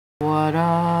What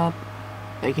up?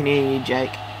 They can hear you,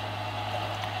 Jake.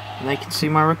 And they can see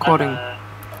my recording.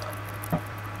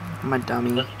 I'm a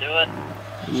dummy. Let's do it.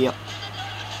 Yep.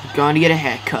 Going to get a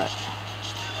haircut.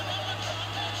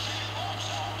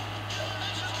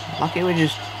 Lucky we're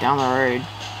just down the road.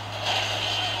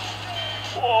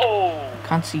 Whoa!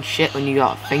 Can't see shit when you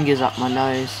got fingers up my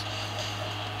nose.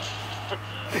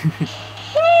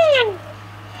 Woo!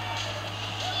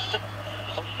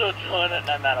 I'm still doing it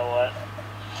no matter what.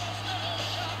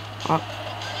 What?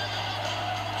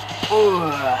 Ooh.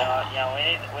 Yeah,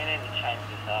 we need to change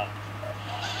this up.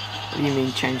 What do you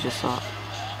mean change this up?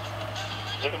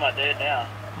 Look at my dude now.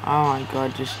 Oh my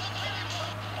god, just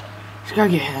go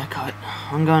get a haircut.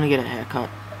 I'm going to get a haircut.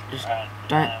 Just Right,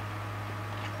 don't.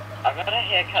 I got a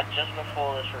haircut just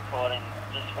before this recording,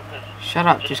 just because. Shut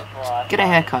up. Just get a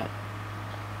haircut.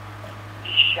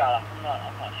 Just shut up. I'm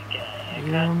not getting a haircut.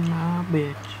 You're my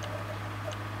bitch.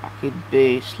 I could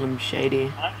be Slim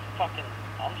Shady.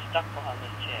 I'm stuck behind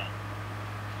this chair.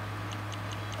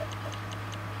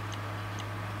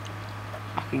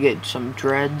 I could get some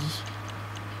dreads.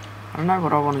 I don't know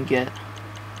what I want to get.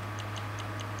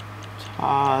 It's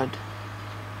hard.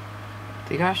 I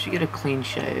think I should get a clean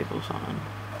shave or something.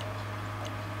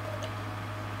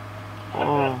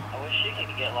 Oh. I wish you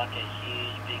could get like a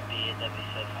huge big beard, that'd be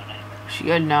so funny. We should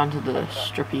go down to the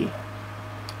strippy.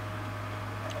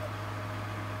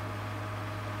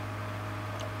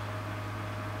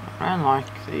 I don't like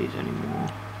these anymore.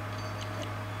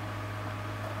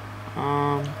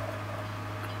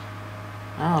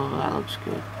 Oh, that looks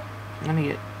good. I'm gonna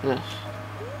get this.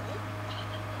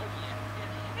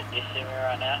 You see me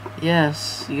right now?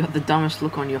 Yes, you got the dumbest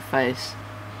look on your face.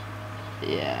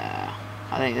 Yeah,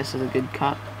 I think this is a good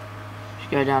cut.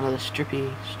 Should go down to the strip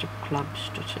club.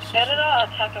 How did I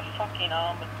attack a fucking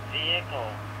armored vehicle?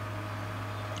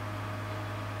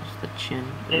 That's the chin.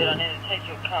 Dude, I need to take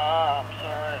your car. I'm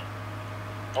sorry.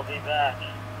 I'll be back.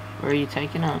 Where are you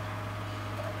taking it? I'm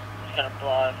just gonna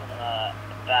blow from the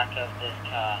back of this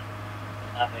car.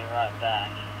 I'll be right back.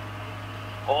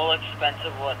 All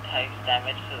expensive what takes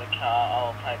damage to the car,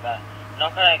 I'll pay back.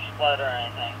 Not gonna explode or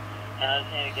anything. And I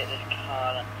just need to get this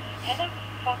car done. How the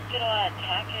fuck did I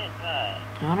attack it,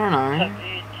 though? I don't know.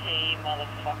 WT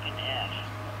motherfucking F.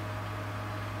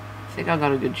 I think I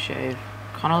got a good shave.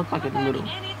 Kinda look like a noodle.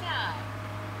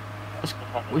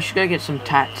 We should go get some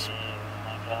tats. Oh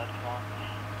my god,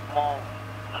 come on.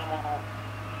 Come on.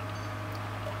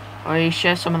 Oh, you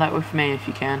share some of that with me if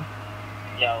you can.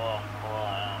 Yeah, well,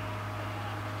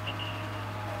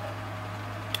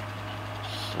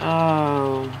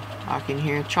 So, I can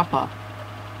hear a chopper.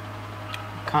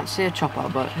 Can't see a chopper,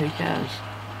 but who cares?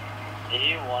 do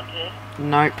you want it?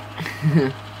 Nope.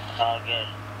 Oh, good.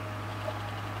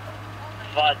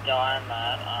 If I die in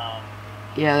that,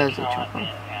 Yeah, there's a can't chopper. be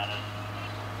impounded.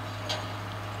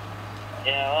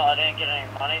 Yeah, well, I didn't get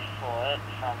any money from it,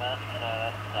 so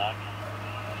that sucks.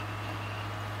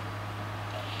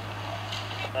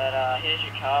 But, here's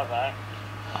your car back.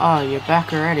 Oh, you're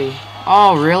back already.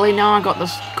 Oh, really? Now I got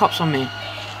the cops on me.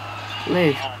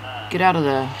 Leave. Oh, no. Get out of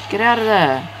there. Get out of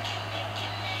there.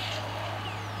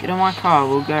 Get in my car.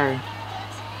 We'll go.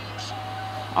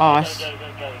 Oh,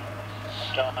 Go.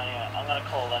 Go anyway. I'm gonna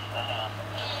call Lester Hound.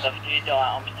 So if you die,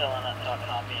 I'm still in it, so I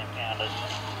can't be impounded.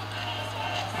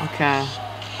 okay.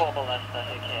 Call Lester,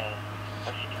 who cares?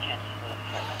 If you cancel the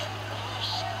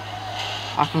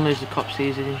I can lose the cops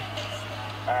easily.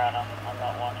 Alright, I'm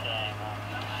not wanted anymore.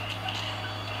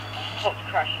 Cops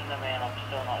crashing into me and I'm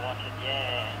still not wanted,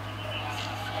 yeah.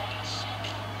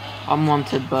 I'm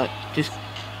wanted, but just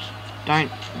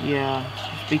don't. Yeah,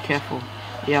 just be careful.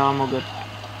 Yeah, I'm all good.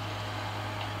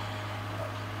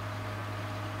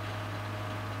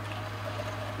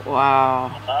 Wow.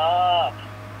 Up!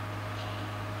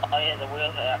 Oh yeah, the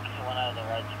wheels are out because I went over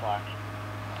the road spike.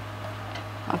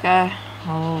 Okay.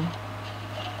 Well,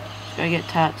 let's go get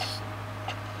tats.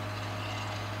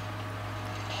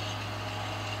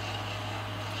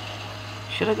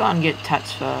 Should have gone and get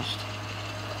tats first.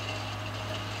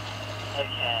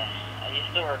 Okay, are you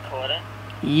still recording?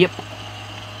 Yep.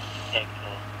 Okay,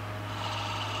 cool.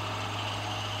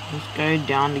 Let's go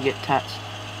down to get tats.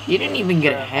 You didn't even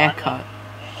get a haircut.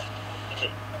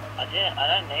 I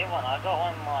don't need one. I got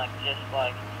one just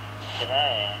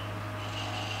today.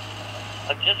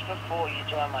 Like just before you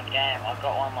joined my game, I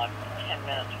got one 10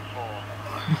 minutes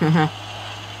before.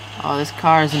 Oh, this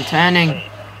car isn't turning. Wait,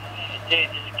 dude,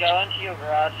 just go into your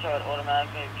garage so it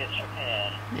automatically gets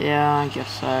repaired. Yeah, I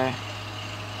guess so. And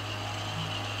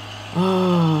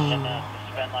Oh. then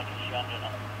spend like a few hundred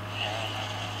on repairing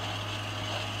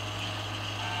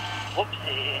it.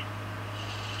 Whoopsie.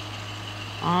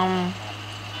 Um,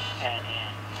 And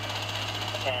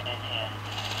Get in here.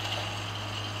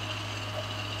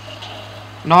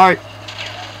 No!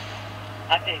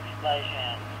 Happy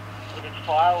explosion. Look, it's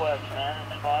fireworks, man.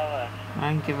 It's fireworks. I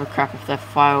don't give a crap if they're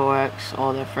fireworks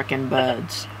or they're frickin'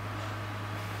 birds.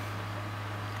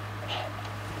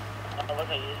 Oh, look,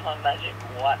 I used my magic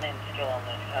whitening skill on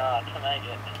this car to make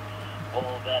it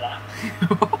all better.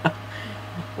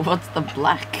 What's the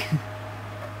black?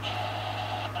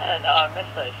 I don't know, I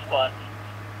missed those spots.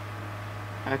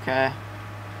 Okay.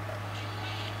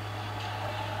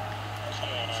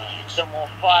 Yeah. Some more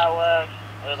fireworks.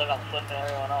 Oh, look, I'm flipping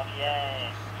everyone off. Yay.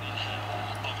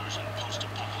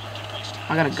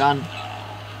 I got a gun.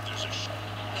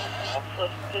 I'm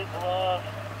flipping people off.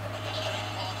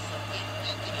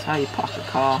 That's how you park a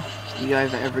car. You go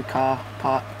over every car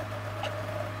part.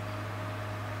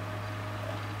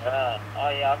 Oh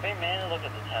yeah, I've been meaning to look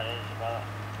at the tattoos, but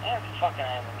I don't fucking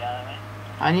aim the gun at me.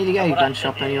 I need to go to a gun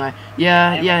shop anyway.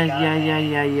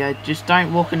 Yeah. Just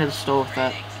don't walk into the store with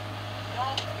that.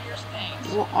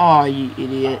 What are you,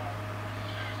 idiot?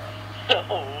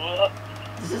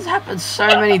 This has happened so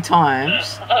many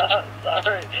times.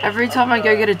 Sorry. Every time I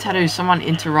go get a tattoo, someone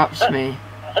interrupts me.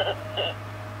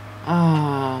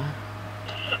 Ah.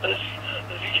 Let's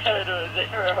go to a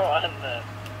 0-1 then.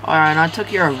 Alright, I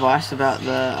took your advice about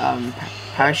the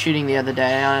parachuting the other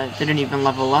day. I didn't even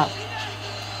level up.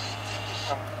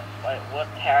 Wait, what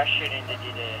parachuting did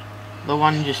you do? The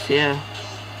one just here.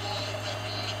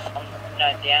 No,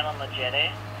 down on the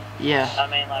jetty? Yeah. I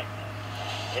mean, like,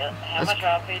 yeah, how much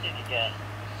RP did you get?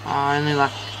 Only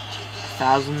like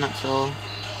 1,000, that's all.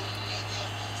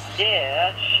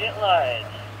 Yeah, that's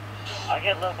shitloads. I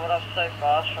get leveled up so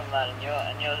fast from that, and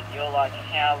you're like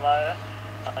how low,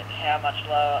 like how much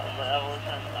lower levels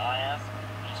than I am.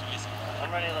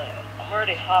 I'm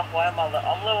already halfway. I'm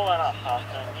leveling up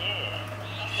faster than you.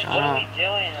 Shut what up. are we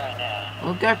doing right now?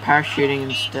 We'll go parachuting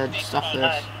instead. Stuff Oh, this. no,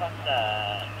 fuck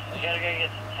that. We gotta go get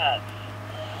some tats.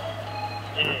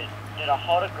 Dude, I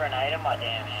hold a grenade in my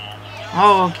damn hand.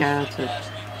 Oh, okay, that's it.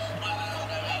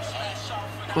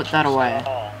 Put that away.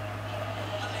 Oh,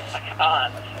 I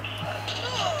can't.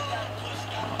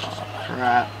 Oh,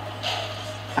 crap.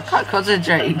 I can't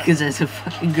concentrate because there's a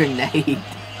fucking grenade.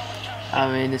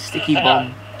 I mean, a sticky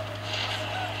bomb.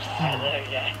 Oh, there we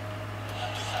go.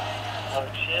 Oh,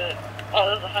 shit. Oh,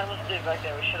 there's a homeless dude back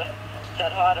there. We should have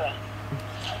said hi to him.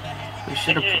 We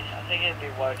should have. I think he'd be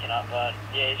woken up, but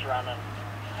yeah, he's running.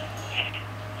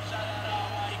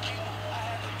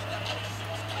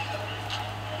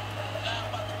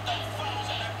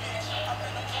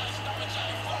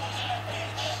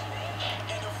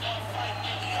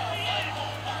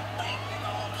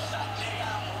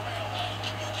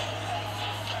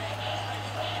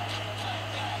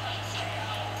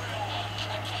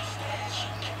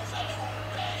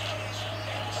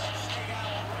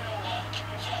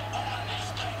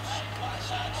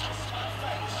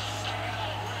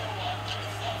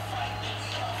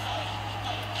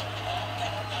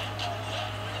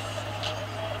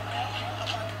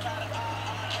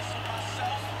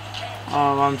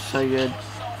 Oh, I'm so good.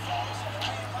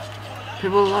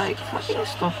 People like, fucking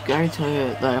stop, go to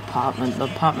the apartment. The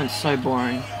apartment's so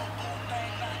boring.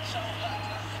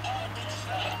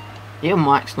 Your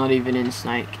mic's not even in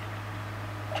Snake.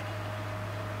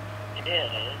 Yeah,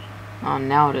 it is. Oh,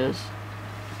 now it is.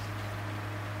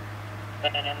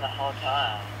 Been in the whole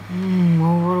time.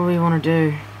 Well, what do we want to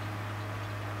do?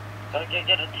 Gotta go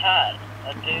get a tat.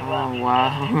 A dude won't Oh, be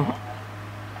wow. scared anymore.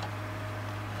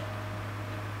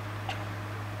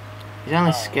 He's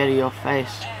only scared of your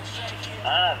face. I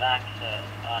don't have access.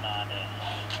 Oh no, I do.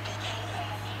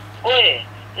 Wait,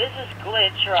 this is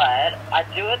glitch, right? I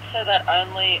do it so that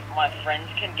only my friends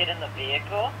can get in the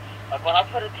vehicle. Like when I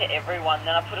put it to everyone,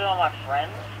 then I put it on my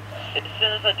friends. As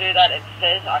soon as I do that, it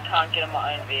says I can't get in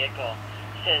my own vehicle.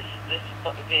 It says this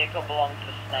vehicle belongs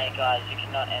to Snake Eyes. You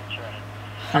cannot enter it.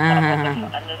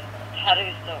 And the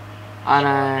tattoo's still. I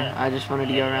know. I just wanted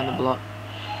to go around the block.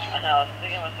 I know. I was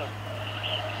thinking to myself.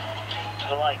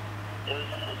 But like, it's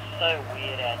so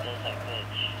weird how it does that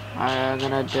glitch. I'm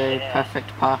gonna do perfect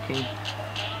parking.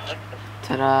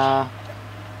 Ta-da!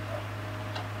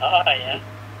 Oh yeah.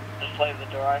 Just leave the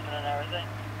door open and everything.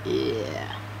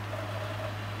 Yeah.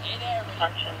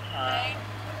 Punch in time.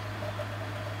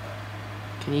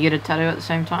 Can you get a tattoo at the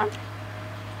same time?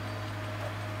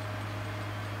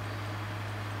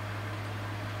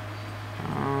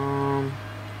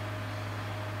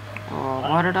 Oh,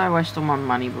 why did I waste all my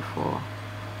money before?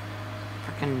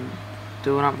 Freaking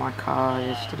doing up my car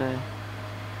yesterday.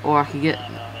 Or I could get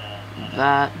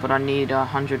that, but I need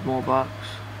 100 more bucks.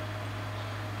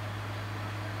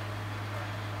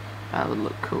 That would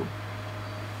look cool.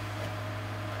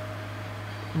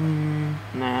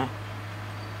 Nah.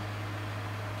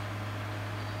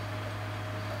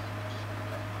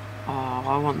 Oh,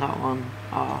 I want that one.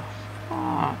 Oh.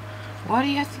 Oh. Why do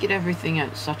you have to get everything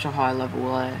at such a high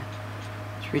level there?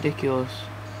 It's ridiculous.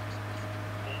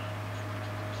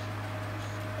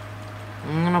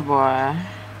 I'm gonna buy.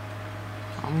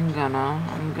 I'm gonna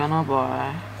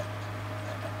buy.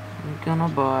 I'm gonna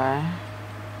buy.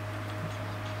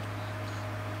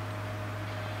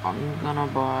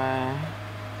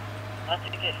 I have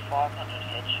to get 500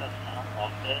 headshots to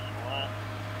unlock this. What?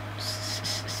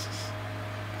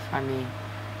 Funny.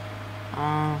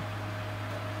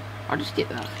 I'll just get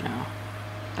that for now.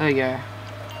 There we go.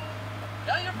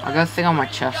 I got a thing on my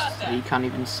chest that you can't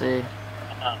even see.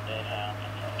 I'm dead now.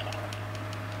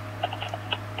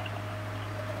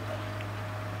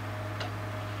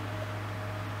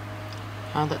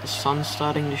 Now that the sun's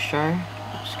starting to show,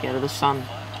 I'm scared of the sun.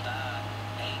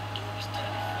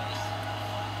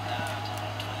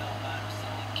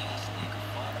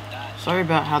 Sorry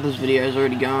about how this video is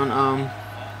already going.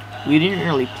 We didn't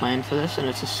really plan for this, and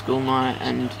it's a school night,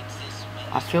 and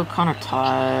I feel kind of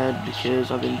tired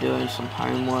because I've been doing some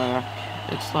homework.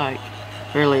 It's like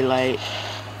really late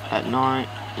at night.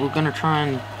 We're gonna try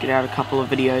and get out a couple of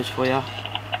videos for you.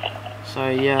 So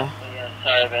yeah. Yeah,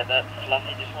 sorry about that.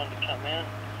 Fluffy just wanted to come in.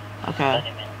 Okay. Let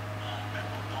him in.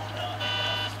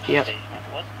 Yep.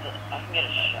 What the? I can get a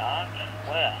shark?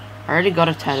 Where? I already got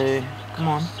a tattoo. Come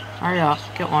on, hurry up,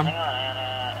 get one. Hang on,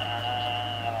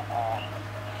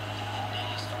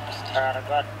 Alright, I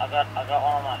got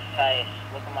one on my face.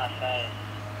 Look at my face.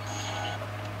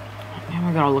 Now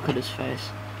we gotta look at his face.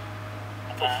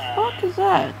 What the fuck is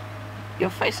that? Your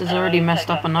face is already messed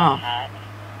up enough.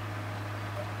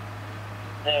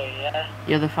 There we go.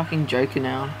 You're the fucking Joker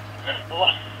now.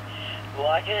 What?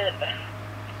 Like it?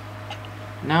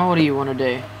 Now what do you want to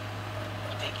do?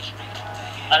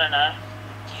 I don't know.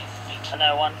 I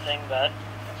know one thing, bud.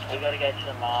 We gotta go to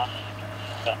the mask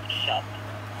shop.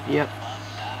 Yep.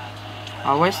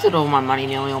 I wasted all my money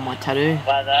nearly on my tattoo.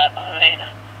 By that, I mean,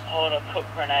 hold a cook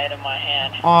grenade in my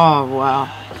hand. Oh, wow.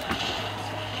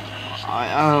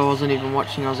 I wasn't even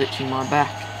watching, I was itching my back.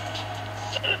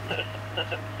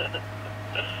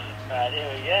 Right,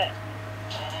 here we go.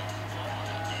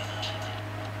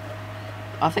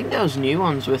 I think there was new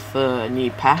ones with the new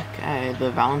pack,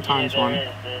 the Valentine's one.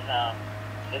 Is.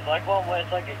 There's like one where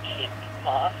it's like a kid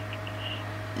mask.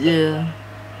 Yeah.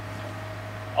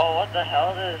 Oh, what the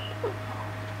hell is this?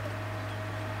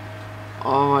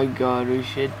 Oh my god, we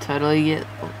should totally get...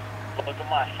 Look at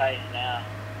my face now.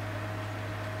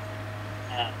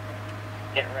 Yeah.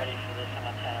 Get ready for this when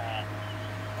I turn around.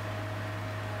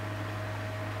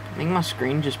 I think my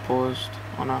screen just paused.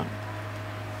 Or not.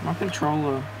 My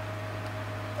controller.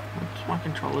 What's my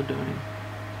controller doing?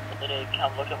 Dude,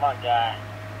 come look at my guy.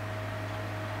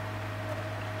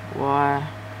 Why?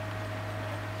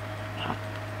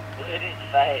 Look at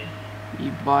his face.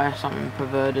 You buy something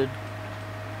perverted.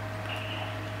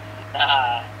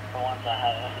 Nah, for once I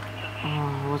haven't.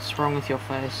 Oh, what's wrong with your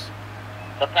face?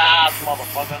 Surprise,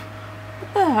 motherfucker.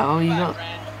 What the hell you got?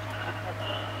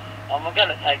 I'm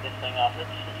gonna take this thing off. It's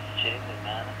just stupid,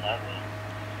 man. It's ugly.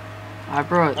 I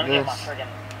brought I'm gonna get my this. friggin'.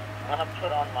 I'm gonna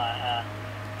put on my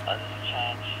I'll just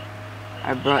change.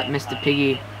 I brought Mr.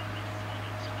 Piggy.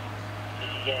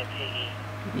 Did you get a piggy?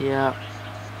 Yeah.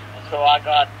 That's all I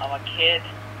got. I'm a kid.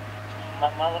 I'm a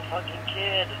motherfucking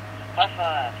kid. High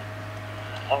five.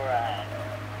 Alright.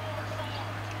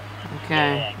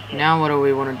 Okay. Yeah, Now what do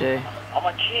we want to do? I'm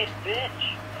a kid, bitch.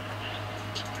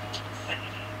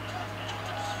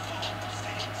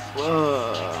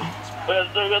 Whoa. But I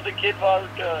still got the kid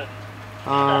mask going.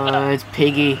 Oh, it's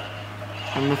Piggy.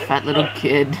 I'm the fat little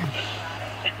kid.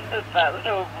 The fat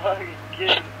little fucking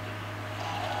kid.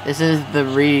 This is the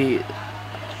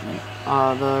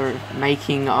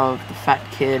making of the fat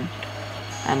kid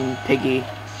and Piggy.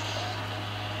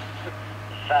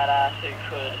 Fat ass who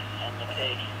could and the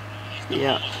pig.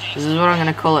 Yeah. This is what I'm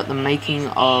gonna call it, the making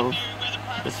of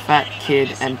the fat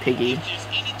kid and Piggy.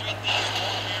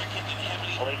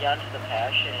 Are we going to the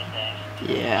parachuting thing?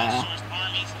 Yeah.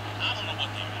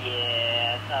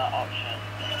 Yeah, it's not an option.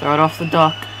 Throw it off the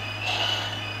dock.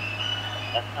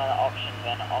 That's not an option,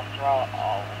 man. I'll throw it.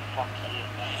 Oh, fuck you.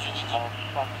 Oh,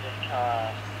 fuck this car.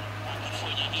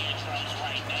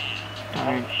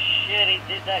 Don't. Oh, shit, he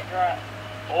did that great.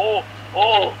 Oh,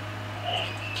 oh!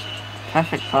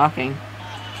 Perfect parking.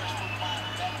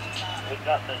 We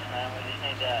got this, man. We just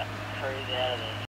need to cruise out of this.